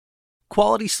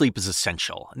Quality sleep is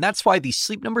essential, and that's why the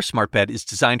Sleep Number Smart Bed is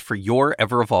designed for your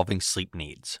ever-evolving sleep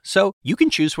needs. So you can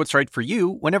choose what's right for you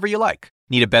whenever you like.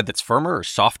 Need a bed that's firmer or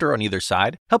softer on either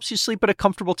side? Helps you sleep at a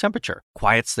comfortable temperature.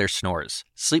 Quiets their snores.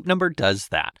 Sleep Number does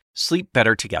that. Sleep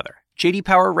better together. J.D.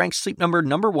 Power ranks Sleep Number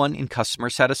 #1 in customer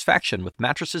satisfaction with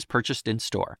mattresses purchased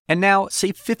in-store. And now,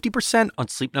 save 50% on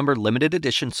Sleep Number limited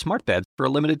edition smart beds for a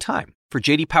limited time. For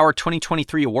J.D. Power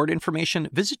 2023 award information,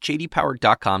 visit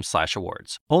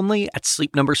jdpower.com/awards. Only at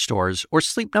Sleep Number stores or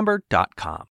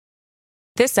sleepnumber.com.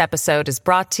 This episode is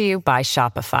brought to you by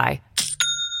Shopify.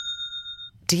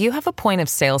 Do you have a point of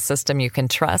sale system you can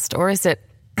trust, or is it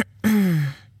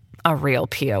a real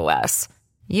POS?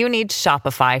 You need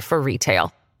Shopify for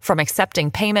retail. From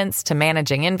accepting payments to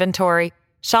managing inventory,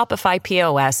 Shopify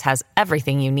POS has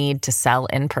everything you need to sell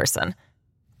in person.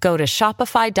 Go to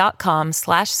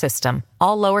shopify.com/system,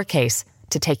 all lowercase,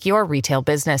 to take your retail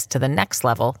business to the next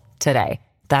level today.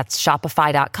 That's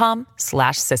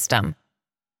shopify.com/system.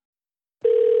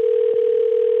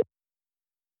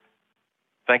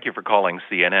 Thank you for calling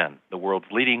CNN, the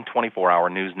world's leading 24-hour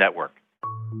news network.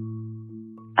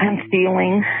 I'm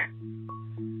feeling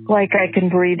like I can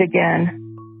breathe again.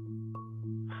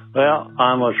 Well,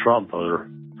 I'm a Trump voter,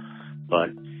 but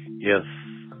if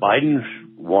Biden's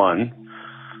won,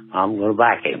 I'm going to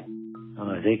back him.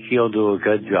 I think he'll do a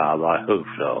good job. I hope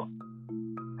so.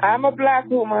 I'm a black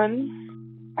woman.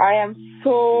 I am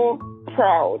so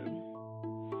proud.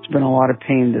 It's been a lot of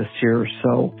pain this year,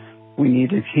 so we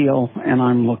need to heal, and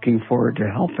I'm looking forward to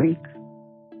helping.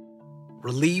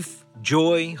 Relief,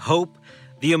 joy, hope,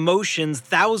 the emotions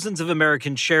thousands of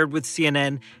Americans shared with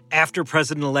CNN after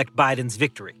President-elect Biden's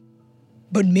victory.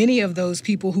 But many of those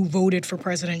people who voted for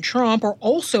President Trump are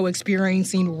also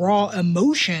experiencing raw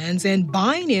emotions and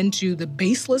buying into the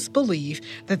baseless belief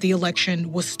that the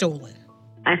election was stolen.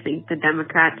 I think the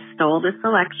Democrats stole this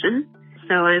election,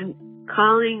 so I'm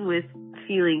calling with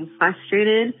feeling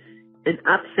frustrated and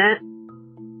upset.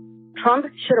 Trump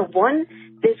should have won.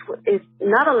 This is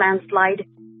not a landslide.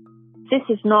 This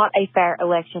is not a fair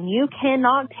election. You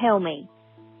cannot tell me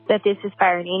that this is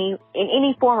fair in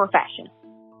any form or fashion.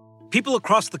 People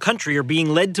across the country are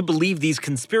being led to believe these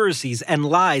conspiracies and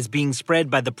lies being spread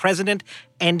by the president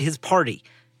and his party.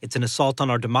 It's an assault on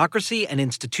our democracy and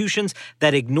institutions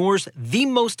that ignores the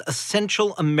most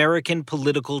essential American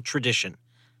political tradition,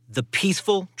 the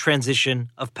peaceful transition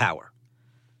of power.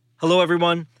 Hello,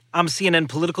 everyone. I'm CNN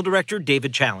political director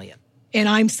David Chalian. And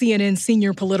I'm CNN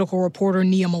senior political reporter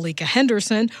Nia Malika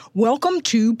Henderson. Welcome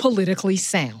to Politically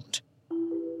Sound.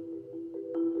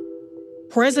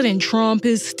 President Trump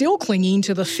is still clinging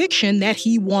to the fiction that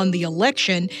he won the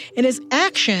election, and his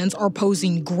actions are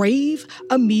posing grave,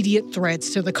 immediate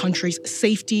threats to the country's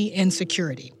safety and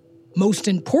security. Most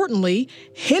importantly,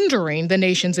 hindering the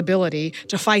nation's ability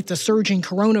to fight the surging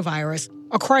coronavirus,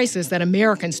 a crisis that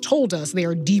Americans told us they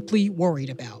are deeply worried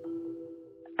about.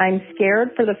 I'm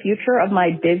scared for the future of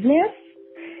my business,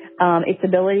 its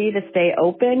ability to stay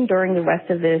open during the rest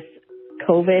of this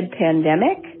COVID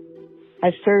pandemic.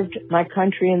 I served my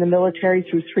country in the military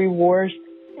through 3 wars,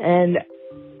 and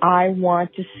I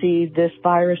want to see this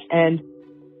virus end.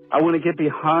 I want to get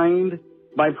behind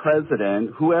my president,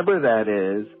 whoever that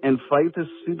is, and fight this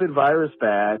stupid virus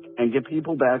back and get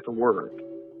people back to work.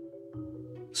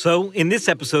 So, in this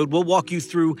episode, we'll walk you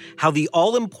through how the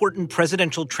all-important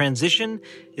presidential transition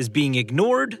is being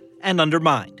ignored and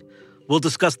undermined. We'll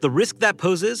discuss the risk that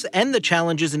poses and the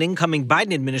challenges an incoming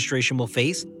Biden administration will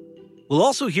face. We'll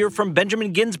also hear from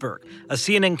Benjamin Ginsberg, a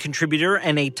CNN contributor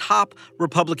and a top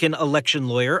Republican election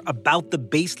lawyer, about the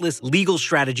baseless legal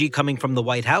strategy coming from the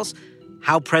White House,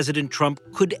 how President Trump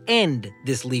could end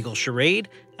this legal charade,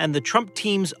 and the Trump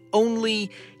team's only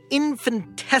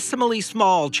infinitesimally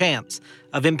small chance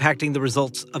of impacting the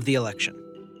results of the election.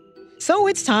 So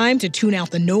it's time to tune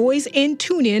out the noise and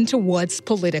tune in to what's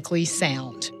politically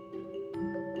sound.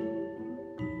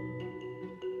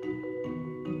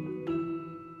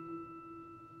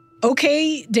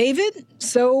 Okay, David,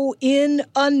 so in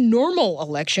a normal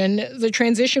election, the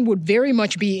transition would very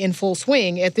much be in full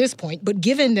swing at this point. But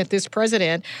given that this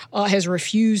president has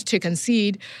refused to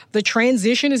concede, the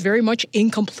transition is very much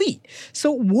incomplete.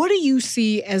 So what do you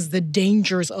see as the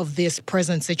dangers of this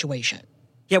present situation?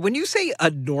 Yeah, when you say a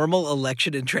normal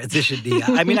election in transition, Nia,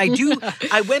 I mean,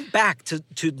 I went back to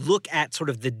look at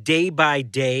sort of the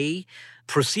day-by-day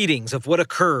proceedings of what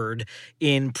occurred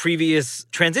in previous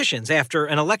transitions after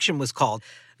an election was called.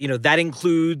 That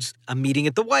includes a meeting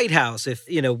at the White House,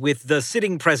 with the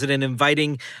sitting president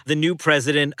inviting the new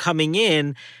president coming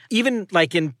in. Even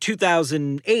like in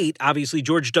 2008, obviously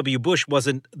George W. Bush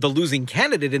wasn't the losing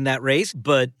candidate in that race,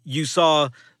 but you saw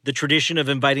the tradition of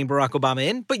inviting Barack Obama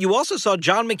in. But you also saw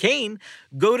John McCain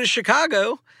go to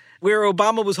Chicago, where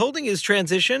Obama was holding his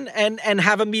transition, and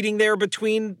have a meeting there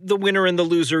between the winner and the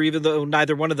loser, even though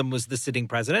neither one of them was the sitting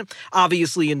president.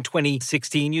 Obviously, in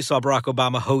 2016, you saw Barack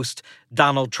Obama host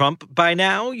Donald Trump. By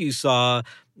now, you saw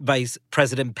Vice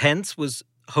President Pence was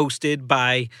hosted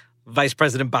by Vice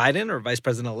President Biden, or Vice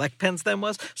President-elect Pence then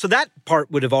was. So that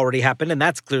part would have already happened, and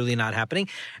that's clearly not happening.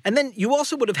 And then you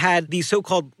also would have had these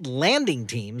so-called landing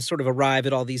teams sort of arrive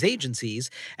at all these agencies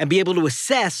and be able to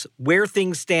assess where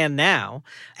things stand now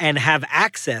and have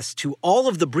access to all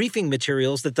of the briefing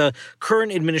materials that the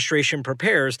current administration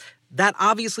prepares. That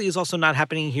obviously is also not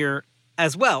happening here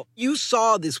as well. You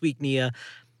saw this week, Nia,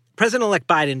 President-elect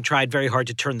Biden tried very hard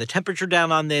to turn the temperature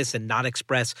down on this and not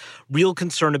express real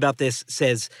concern about this,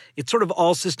 says it's sort of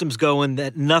all systems go and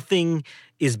that nothing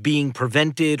is being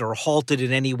prevented or halted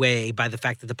in any way by the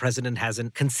fact that the president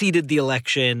hasn't conceded the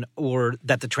election or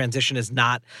that the transition is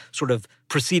not sort of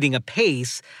proceeding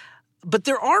apace. But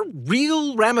there are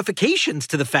real ramifications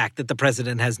to the fact that the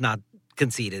president has not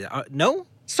conceded. No?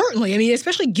 Certainly. I mean,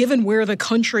 especially given where the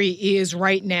country is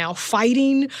right now,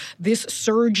 fighting this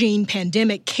surging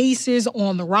pandemic, cases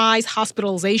on the rise,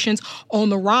 hospitalizations on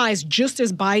the rise, just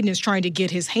as Biden is trying to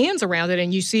get his hands around it.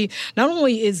 And you see, not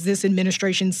only is this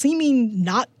administration seeming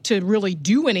not to really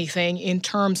do anything in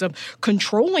terms of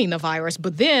controlling the virus,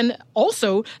 but then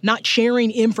also not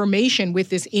sharing information with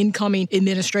this incoming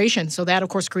administration. So that, of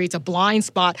course, creates a blind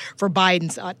spot for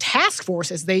Biden's task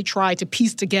force as they try to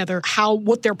piece together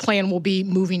what their plan will be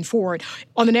moving forward.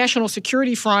 On the national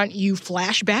security front, you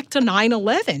flash back to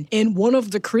 9/11. And one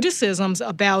of the criticisms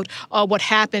about what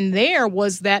happened there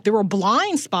was that there were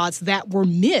blind spots that were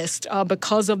missed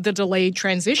because of the delayed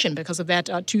transition, because of that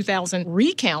 2000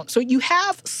 recount. So you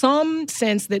have some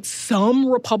sense that some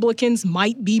Republicans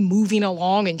might be moving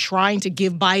along and trying to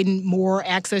give Biden more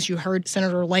access. You heard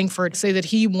Senator Langford say that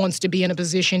he wants to be in a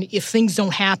position, if things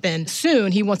don't happen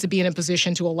soon, he wants to be in a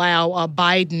position to allow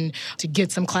Biden to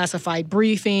get some classified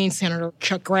briefings. Senator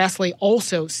Chuck Grassley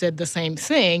also said the same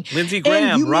thing. Lindsey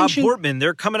Graham, Rob Portman,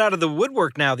 they're coming out of the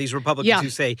woodwork now, these Republicans who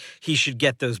say he should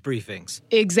get those briefings.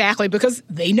 Exactly, because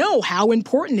they know how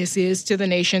important this is to the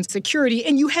nation's security.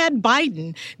 And you had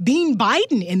Biden, being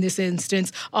Biden in this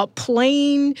instance,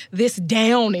 playing this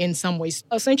down in some ways,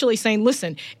 essentially saying,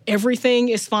 listen, everything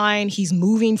is fine. He's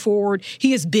moving forward.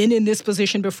 He has been in this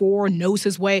position before, knows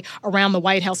his way around the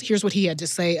White House. Here's what he had to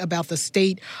say about the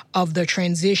state of the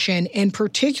transition, and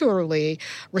particularly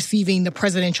receiving the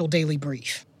presidential daily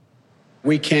brief.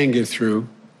 We can get through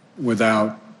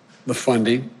without the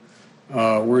funding.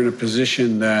 We're in a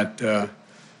position that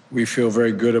we feel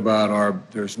very good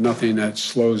about. There's nothing that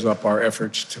slows up our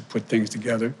efforts to put things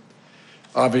together.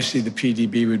 Obviously, the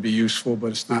PDB would be useful, but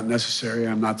it's not necessary.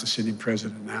 I'm not the sitting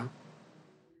president now.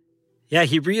 Yeah,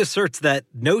 he reasserts that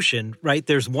notion, right?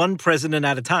 There's one president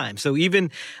at a time. So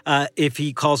even if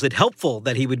he calls it helpful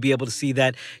that he would be able to see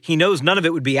that, he knows none of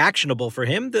it would be actionable for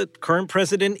him. The current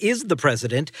president is the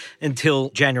president until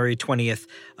January 20th,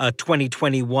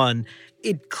 2021.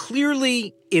 It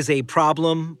clearly is a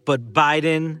problem, but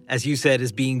Biden, as you said,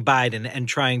 is being Biden and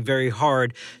trying very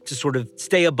hard to sort of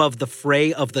stay above the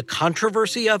fray of the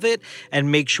controversy of it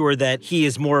and make sure that he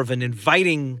is more of an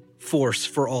inviting force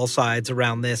for all sides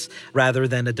around this rather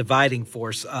than a dividing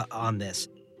force on this.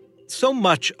 So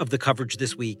much of the coverage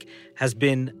this week has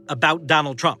been about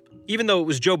Donald Trump, even though it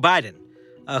was Joe Biden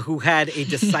who had a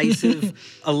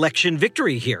decisive election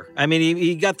victory here. I mean,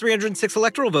 he got 306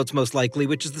 electoral votes most likely,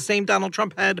 which is the same Donald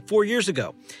Trump had 4 years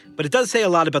ago. But it does say a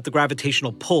lot about the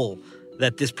gravitational pull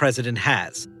that this president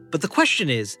has. But the question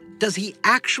is, does he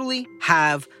actually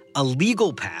have a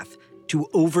legal path to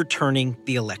overturning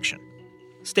the election?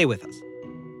 Stay with us.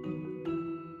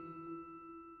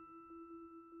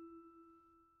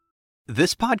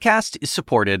 This podcast is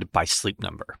supported by Sleep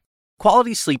Number.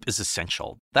 Quality sleep is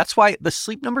essential. That's why the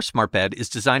Sleep Number Smart Bed is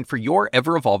designed for your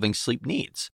ever-evolving sleep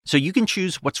needs, so you can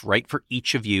choose what's right for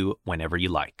each of you whenever you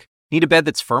like. Need a bed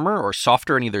that's firmer or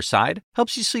softer on either side?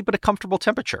 Helps you sleep at a comfortable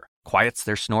temperature. Quiets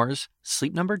their snores?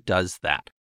 Sleep Number does that.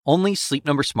 Only Sleep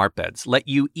Number Smart Beds let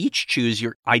you each choose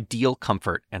your ideal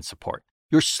comfort and support,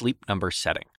 your Sleep Number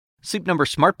setting. Sleep Number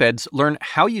Smart Beds learn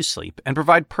how you sleep and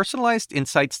provide personalized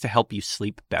insights to help you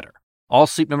sleep better. All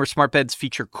Sleep Number Smart Beds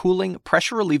feature cooling,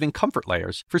 pressure-relieving comfort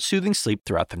layers for soothing sleep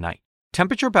throughout the night.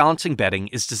 Temperature balancing bedding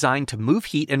is designed to move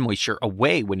heat and moisture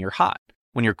away when you're hot.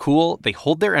 When you're cool, they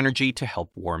hold their energy to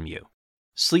help warm you.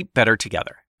 Sleep better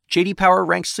together. J.D. Power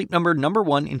ranks Sleep Number number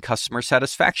 1 in customer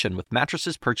satisfaction with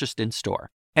mattresses purchased in-store.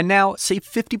 And now, save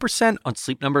 50% on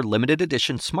Sleep Number limited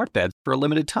edition smart beds for a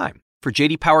limited time. For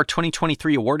J.D. Power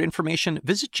 2023 award information,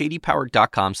 visit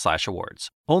jdpower.com/awards.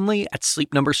 Only at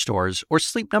Sleep Number stores or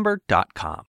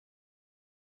sleepnumber.com.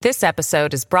 This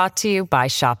episode is brought to you by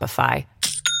Shopify.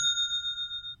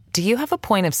 Do you have a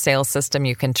point of sale system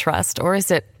you can trust, or is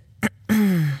it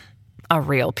a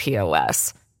real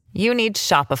POS? You need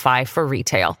Shopify for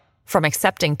retail. From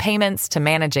accepting payments to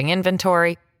managing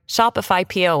inventory, Shopify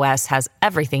POS has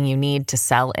everything you need to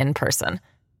sell in person.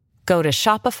 Go to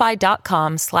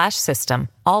shopify.com/system,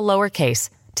 all lowercase,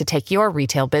 to take your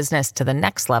retail business to the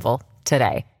next level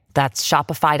today. That's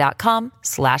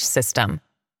shopify.com/system.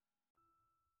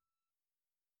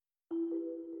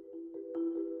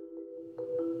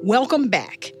 Welcome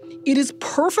back. It is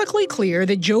perfectly clear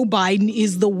that Joe Biden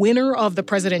is the winner of the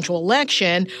presidential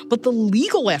election, but the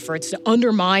legal efforts to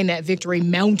undermine that victory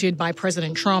mounted by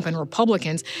President Trump and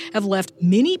Republicans have left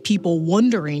many people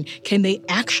wondering, can they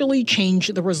actually change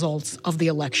the results of the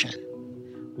election?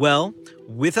 Well,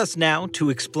 with us now to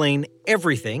explain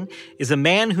everything is a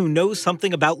man who knows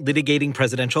something about litigating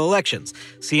presidential elections.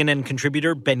 CNN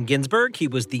contributor Ben Ginsberg. He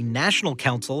was the national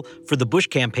counsel for the Bush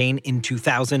campaign in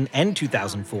 2000 and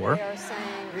 2004. They are saying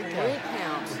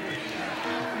recount.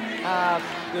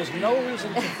 There's no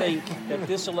reason to think that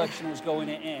this election was going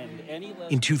to end any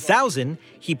less. In 2000,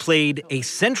 he played a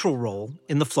central role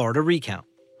in the Florida recount.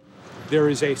 There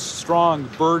is a strong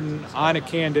burden on a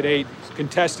candidate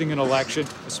contesting an election,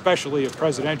 especially a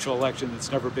presidential election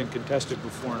that's never been contested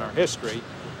before in our history,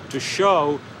 to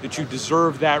show that you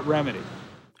deserve that remedy.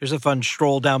 There's a fun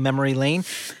stroll down memory lane.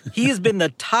 He has been the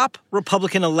top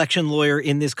Republican election lawyer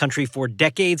in this country for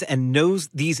decades and knows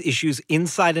these issues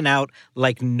inside and out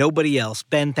like nobody else.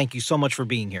 Ben, thank you so much for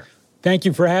being here. Thank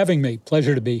you for having me.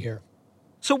 Pleasure to be here.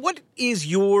 So what is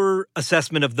your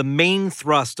assessment of the main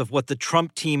thrust of what the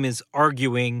Trump team is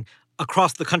arguing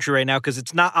across the country right now? Because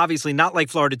it's not obviously not like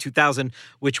Florida 2000,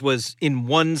 which was in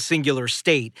one singular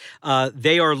state.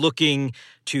 They are looking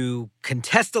to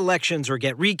contest elections or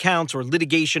get recounts or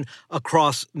litigation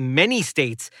across many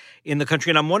states in the country.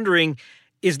 And I'm wondering,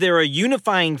 is there a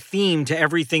unifying theme to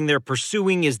everything they're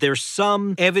pursuing? Is there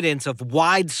some evidence of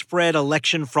widespread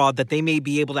election fraud that they may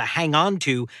be able to hang on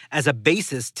to as a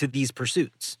basis to these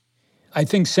pursuits? I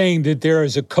think saying that there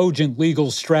is a cogent legal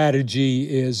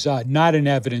strategy is not in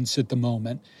evidence at the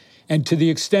moment. And to the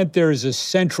extent there is a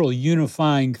central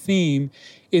unifying theme,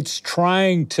 it's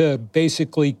trying to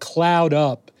basically cloud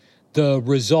up the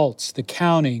results, the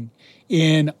counting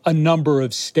in a number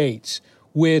of states,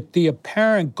 with the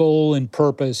apparent goal and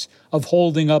purpose of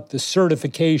holding up the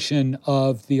certification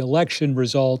of the election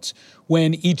results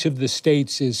when each of the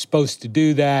states is supposed to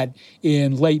do that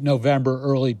in late November,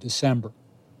 early December.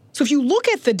 So if you look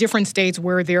at the different states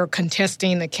where they're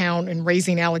contesting the count and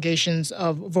raising allegations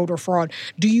of voter fraud,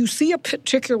 do you see a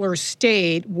particular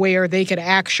state where they could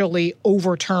actually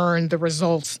overturn the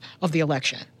results of the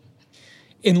election?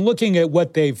 In looking at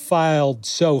what they've filed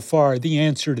so far, the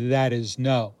answer to that is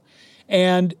no.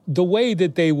 And the way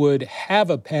that they would have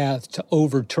a path to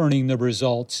overturning the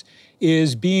results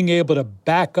is being able to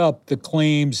back up the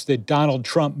claims that Donald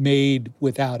Trump made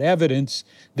without evidence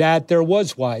that there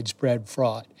was widespread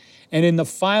fraud. And in the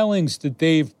filings that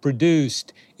they've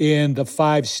produced in the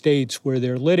 5 states where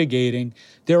they're litigating,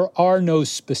 there are no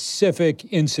specific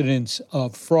incidents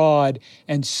of fraud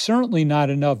and certainly not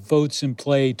enough votes in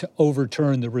play to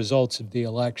overturn the results of the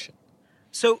election.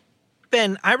 So,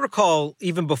 Ben, I recall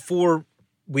even before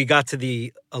we got to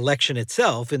the election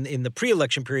itself, in the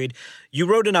pre-election period, you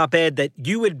wrote an op-ed that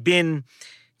you had been,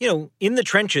 in the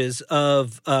trenches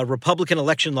of Republican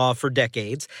election law for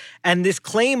decades. And this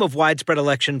claim of widespread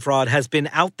election fraud has been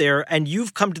out there. And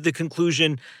you've come to the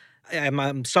conclusion,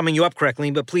 I'm summing you up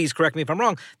correctly, but please correct me if I'm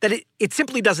wrong, that it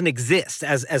simply doesn't exist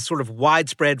as sort of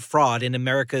widespread fraud in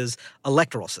America's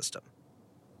electoral system.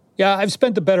 Yeah, I've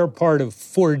spent the better part of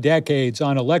 4 decades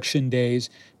on election days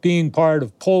being part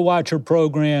of poll watcher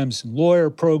programs, and lawyer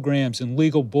programs, and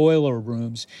legal boiler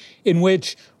rooms in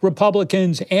which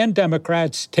Republicans and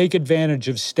Democrats take advantage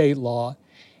of state law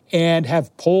and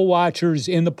have poll watchers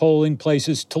in the polling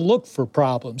places to look for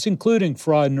problems, including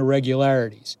fraud and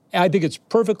irregularities. I think it's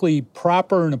perfectly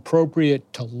proper and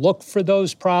appropriate to look for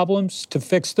those problems, to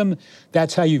fix them.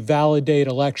 That's how you validate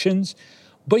elections.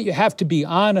 But you have to be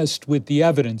honest with the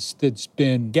evidence that's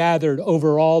been gathered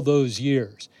over all those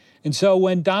years. And so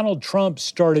when Donald Trump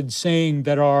started saying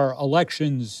that our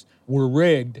elections were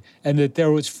rigged and that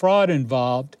there was fraud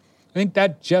involved, I think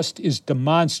that just is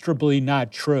demonstrably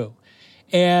not true.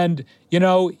 And,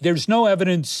 there's no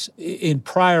evidence in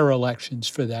prior elections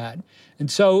for that. And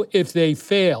so if they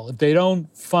fail, if they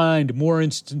don't find more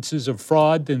instances of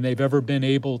fraud than they've ever been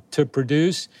able to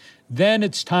produce, then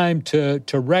it's time to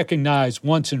recognize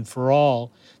once and for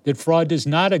all that fraud does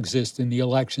not exist in the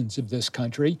elections of this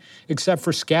country, except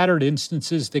for scattered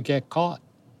instances that get caught.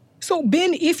 So,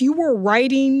 Ben, if you were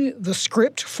writing the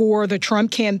script for the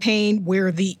Trump campaign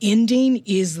where the ending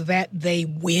is that they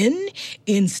win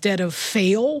instead of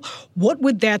fail, what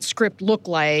would that script look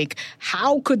like?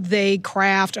 How could they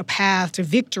craft a path to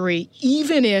victory,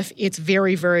 even if it's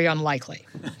very, very unlikely?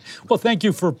 Well, thank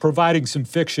you for providing some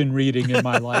fiction reading in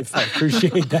my life. I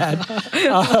appreciate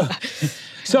that.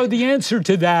 So the answer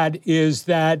to that is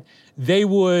that they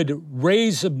would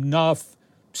raise enough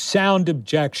sound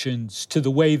objections to the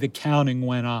way the counting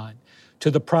went on, to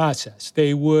the process.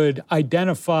 They would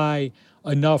identify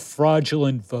enough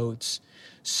fraudulent votes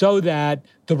so that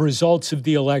the results of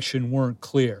the election weren't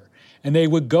clear. And they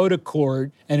would go to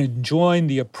court and enjoin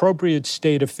the appropriate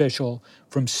state official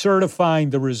from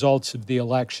certifying the results of the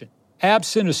election.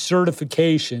 Absent a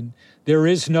certification, there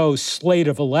is no slate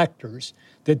of electors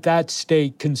that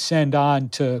state can send on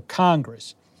to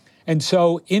Congress. And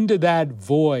so into that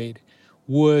void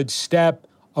would step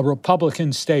a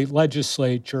Republican state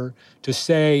legislature to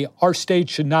say, our state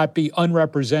should not be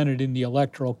unrepresented in the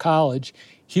Electoral College.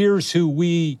 Here's who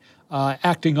we,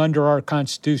 acting under our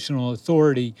constitutional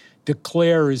authority,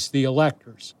 declare as the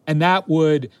electors. And that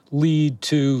would lead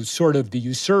to sort of the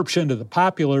usurpation of the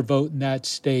popular vote in that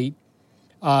state,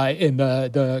 in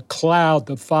the cloud,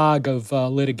 the fog of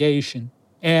litigation,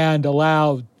 and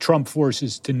allow Trump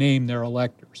forces to name their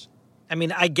electors. I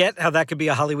mean, I get how that could be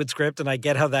a Hollywood script, and I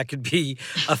get how that could be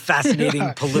a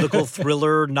fascinating political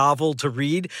thriller novel to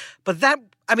read. But that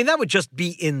would just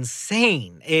be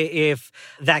insane if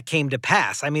that came to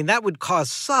pass. I mean, that would cause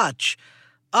such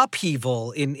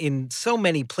upheaval in so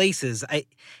many places.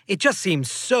 It just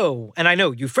seems so, and I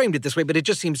know you framed it this way, but it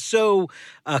just seems so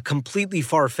completely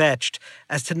far-fetched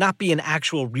as to not be an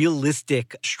actual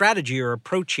realistic strategy or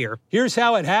approach here. Here's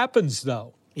how it happens,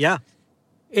 though. Yeah.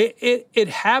 It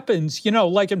happens,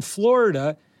 like in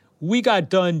Florida, we got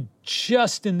done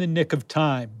just in the nick of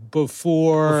time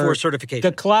before certification.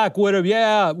 The clock would have,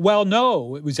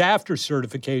 no, it was after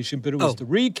certification, but it was the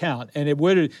recount,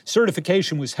 and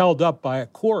certification was held up by a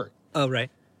court. Oh, right.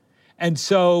 And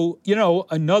so,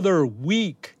 another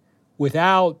week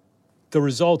without the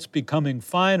results becoming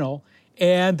final,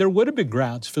 and there would have been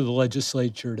grounds for the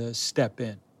legislature to step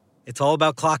in. It's all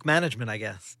about clock management, I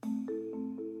guess.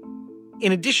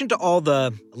 In addition to all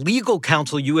the legal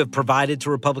counsel you have provided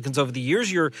to Republicans over the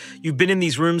years, you've been in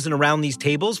these rooms and around these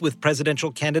tables with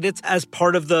presidential candidates as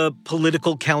part of the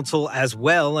political counsel as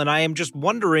well. And I am just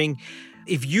wondering,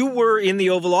 if you were in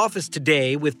the Oval Office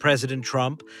today with President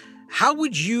Trump, how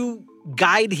would you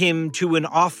guide him to an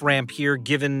off-ramp here,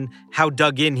 given how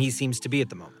dug in he seems to be at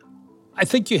the moment? I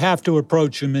think you have to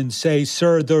approach him and say,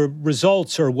 sir, the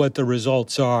results are what the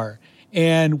results are.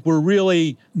 And we're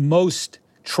really most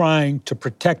trying to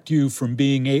protect you from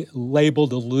being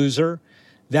labeled a loser,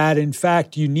 that in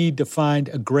fact you need to find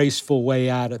a graceful way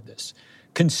out of this.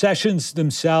 Concessions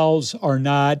themselves are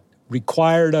not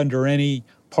required under any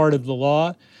part of the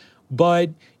law,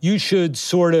 but you should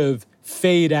sort of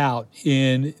fade out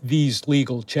in these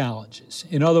legal challenges.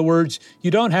 In other words,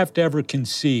 you don't have to ever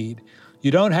concede.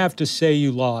 You don't have to say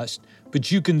you lost. But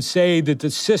you can say that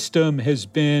the system has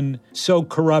been so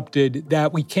corrupted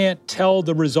that we can't tell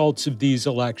the results of these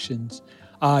elections.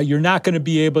 You're not going to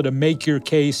be able to make your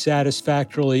case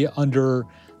satisfactorily under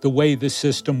the way the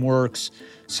system works.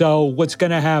 So what's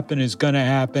going to happen is going to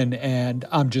happen, and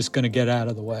I'm just going to get out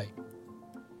of the way.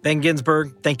 Ben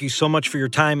Ginsberg, thank you so much for your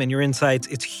time and your insights.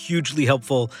 It's hugely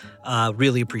helpful.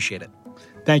 Really appreciate it.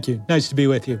 Thank you. Nice to be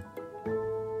with you.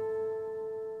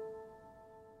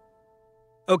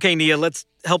 Okay, Nia, let's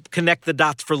help connect the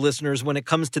dots for listeners when it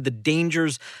comes to the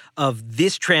dangers of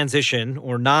this transition,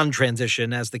 or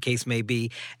non-transition, as the case may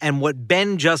be, and what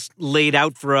Ben just laid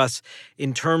out for us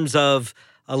in terms of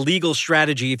a legal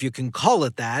strategy, if you can call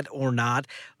it that or not.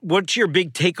 What's your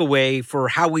big takeaway for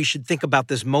how we should think about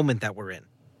this moment that we're in?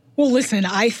 Well, listen,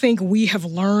 I think we have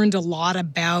learned a lot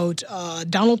about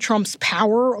Donald Trump's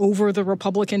power over the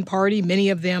Republican Party, many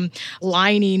of them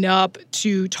lining up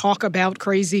to talk about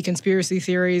crazy conspiracy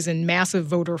theories and massive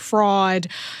voter fraud.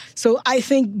 So I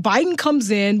think Biden comes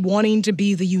in wanting to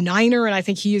be the uniter, and I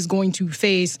think he is going to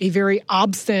face a very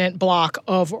obstinate block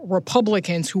of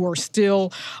Republicans who are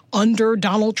still under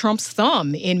Donald Trump's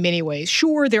thumb in many ways.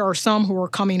 Sure, there are some who are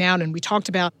coming out, and we talked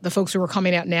about the folks who are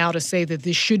coming out now to say that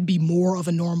this should be more of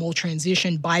a normal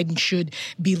transition. Biden should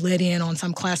be let in on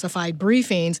some classified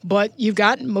briefings. But you've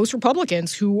got most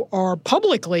Republicans who are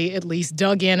publicly, at least,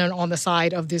 dug in and on the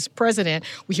side of this president.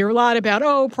 We hear a lot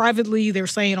about, privately they're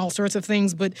saying all sorts of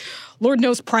things, but Lord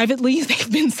knows privately they've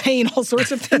been saying all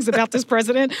sorts of things about this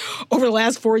president over the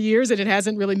last 4 years, and it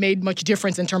hasn't really made much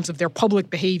difference in terms of their public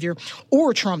behavior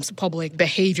or Trump's public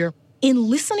behavior.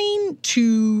 In listening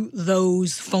to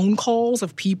those phone calls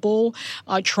of people,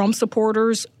 Trump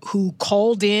supporters who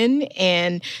called in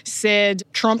and said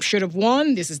Trump should have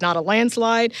won, this is not a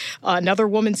landslide. Another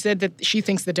woman said that she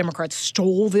thinks the Democrats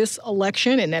stole this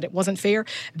election and that it wasn't fair.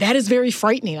 That is very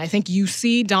frightening. I think you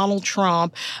see Donald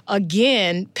Trump,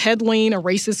 again, peddling a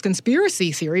racist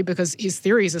conspiracy theory because his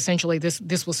theory is essentially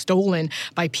this was stolen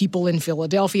by people in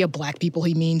Philadelphia. Black people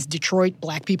he means Detroit.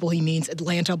 Black people he means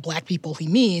Atlanta. Black people he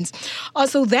means.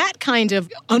 So that kind of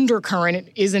undercurrent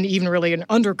isn't even really an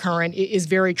undercurrent. It is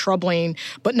very troubling,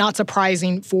 but not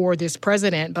surprising for this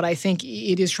president. But I think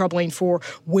it is troubling for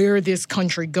where this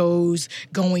country goes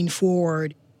going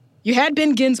forward. You had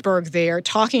Ben Ginsburg there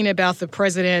talking about the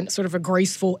president, sort of a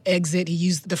graceful exit. He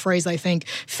used the phrase, I think,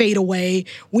 fade away.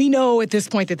 We know at this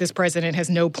point that this president has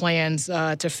no plans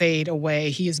to fade away.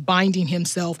 He is binding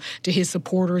himself to his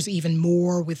supporters even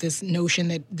more with this notion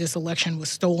that this election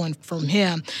was stolen from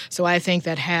him. So I think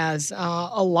that has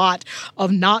a lot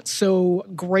of not so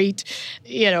great,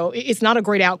 it's not a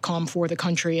great outcome for the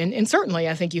country. And certainly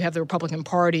I think you have the Republican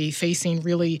Party facing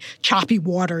really choppy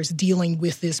waters dealing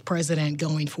with this president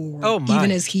going forward. Oh, my.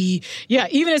 Even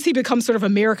as he becomes sort of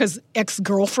America's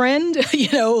ex-girlfriend,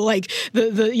 like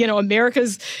the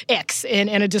America's ex and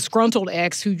a disgruntled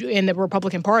ex who in the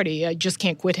Republican Party just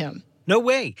can't quit him. No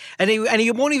way. And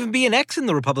he won't even be an ex in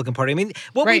the Republican Party. I mean,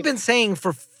 what we've been saying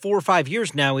for 4 or 5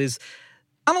 years now is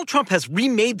Donald Trump has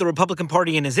remade the Republican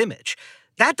Party in his image.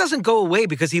 That doesn't go away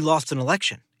because he lost an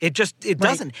election. It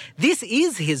doesn't. This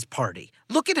is his party.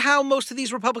 Look at how most of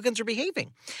these Republicans are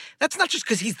behaving. That's not just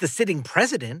because he's the sitting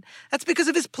president. That's because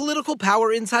of his political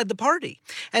power inside the party.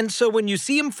 And so when you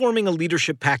see him forming a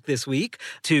leadership pact this week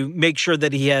to make sure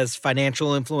that he has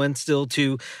financial influence still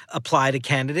to apply to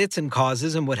candidates and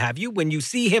causes and what have you, when you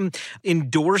see him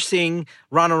endorsing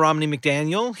Ronna Romney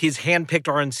McDaniel, his handpicked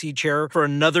RNC chair for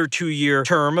another 2-year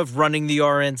term of running the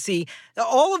RNC,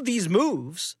 all of these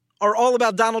moves are all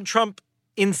about Donald Trump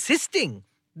insisting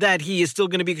that he is still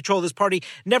going to be in control of this party.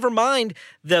 Never mind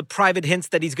the private hints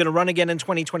that he's going to run again in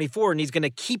 2024, and he's going to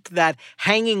keep that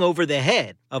hanging over the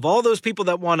head of all those people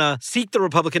that want to seek the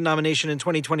Republican nomination in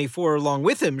 2024 along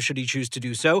with him, should he choose to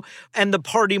do so, and the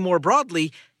party more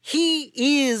broadly. He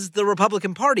is the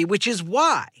Republican Party, which is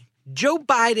why Joe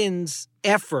Biden's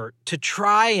effort to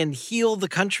try and heal the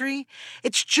country,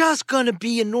 it's just going to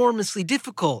be enormously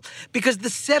difficult because the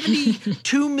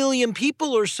 72 million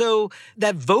people or so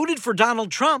that voted for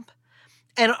Donald Trump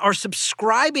and are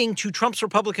subscribing to Trump's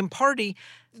Republican Party,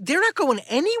 they're not going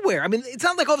anywhere. I mean, it's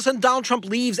not like all of a sudden Donald Trump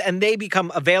leaves and they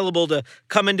become available to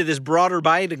come into this broader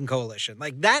Biden coalition.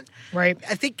 Like that, right?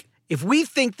 I think if we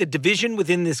think the division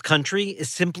within this country is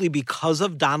simply because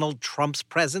of Donald Trump's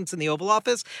presence in the Oval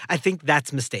Office, I think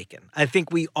that's mistaken. I think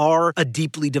we are a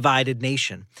deeply divided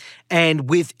nation and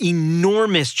with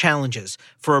enormous challenges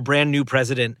for a brand new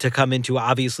president to come into,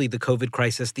 obviously, the COVID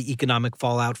crisis, the economic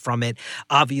fallout from it,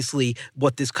 obviously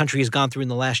what this country has gone through in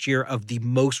the last year of the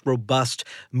most robust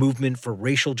movement for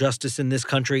racial justice in this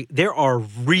country. There are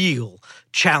real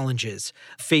challenges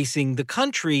facing the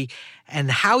country, and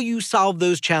how you solve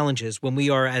those challenges when we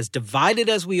are as divided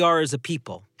as we are as a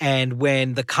people, and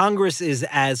when the Congress is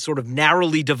as sort of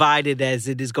narrowly divided as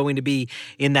it is going to be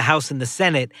in the House and the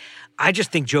Senate, I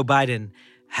just think Joe Biden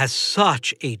has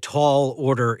such a tall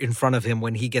order in front of him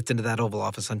when he gets into that Oval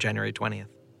Office on January 20th.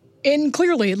 And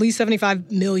clearly, at least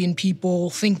 75 million people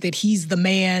think that he's the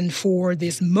man for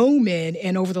this moment.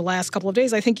 And over the last couple of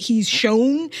days, I think he's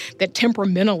shown that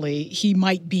temperamentally he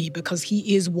might be, because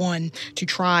he is one to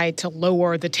try to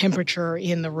lower the temperature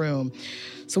in the room.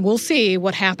 So we'll see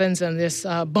what happens on this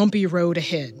bumpy road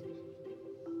ahead.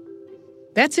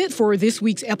 That's it for this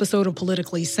week's episode of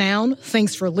Politically Sound.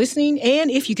 Thanks for listening.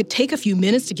 And if you could take a few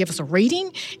minutes to give us a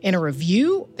rating and a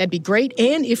review, that'd be great.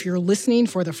 And if you're listening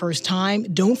for the first time,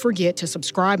 don't forget to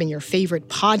subscribe in your favorite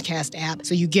podcast app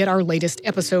so you get our latest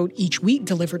episode each week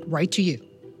delivered right to you.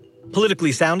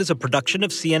 Politically Sound is a production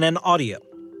of CNN Audio.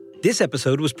 This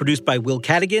episode was produced by Will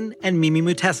Cadigan and Mimi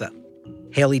Mutessa.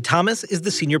 Haley Thomas is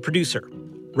the senior producer.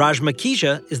 Raj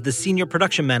Makija is the senior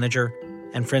production manager.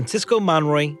 And Francisco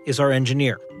Monroy is our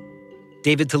engineer.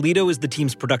 David Toledo is the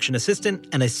team's production assistant,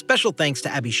 and a special thanks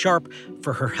to Abby Sharp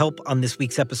for her help on this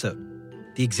week's episode.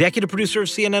 The executive producer of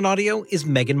CNN Audio is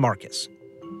Megan Marcus.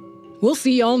 We'll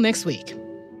see y'all next week.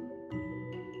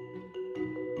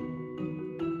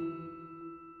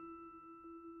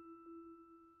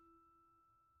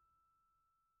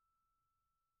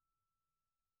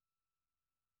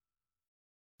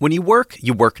 When you work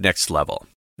next level.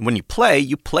 And when you play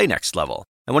next level.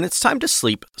 And when it's time to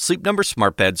sleep, Sleep Number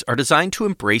smart beds are designed to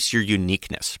embrace your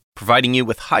uniqueness, providing you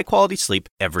with high-quality sleep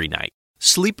every night.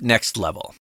 Sleep next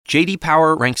level. J.D.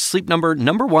 Power ranks Sleep Number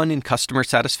 #1 in customer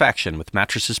satisfaction with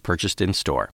mattresses purchased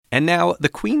in-store. And now, the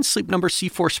Queen Sleep Number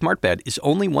C4 smart bed is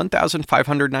only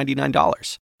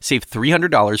 $1,599. Save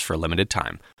 $300 for a limited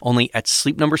time, only at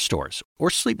Sleep Number stores or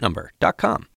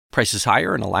sleepnumber.com. Prices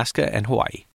higher in Alaska and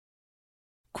Hawaii.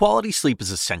 Quality sleep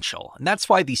is essential, and that's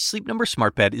why the Sleep Number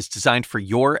smart bed is designed for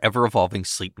your ever-evolving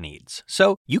sleep needs.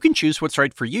 So you can choose what's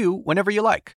right for you whenever you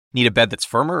like. Need a bed that's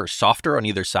firmer or softer on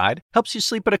either side? Helps you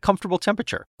sleep at a comfortable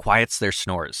temperature. Quiets their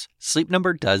snores. Sleep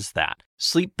Number does that.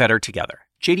 Sleep better together.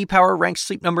 J.D. Power ranks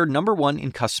Sleep Number #1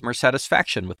 in customer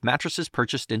satisfaction with mattresses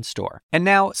purchased in-store. And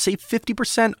now, save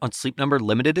 50% on Sleep Number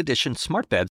limited edition smart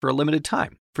beds for a limited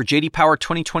time. For J.D. Power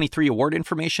 2023 award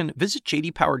information, visit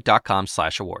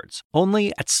jdpower.com/awards.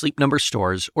 Only at Sleep Number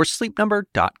stores or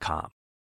sleepnumber.com.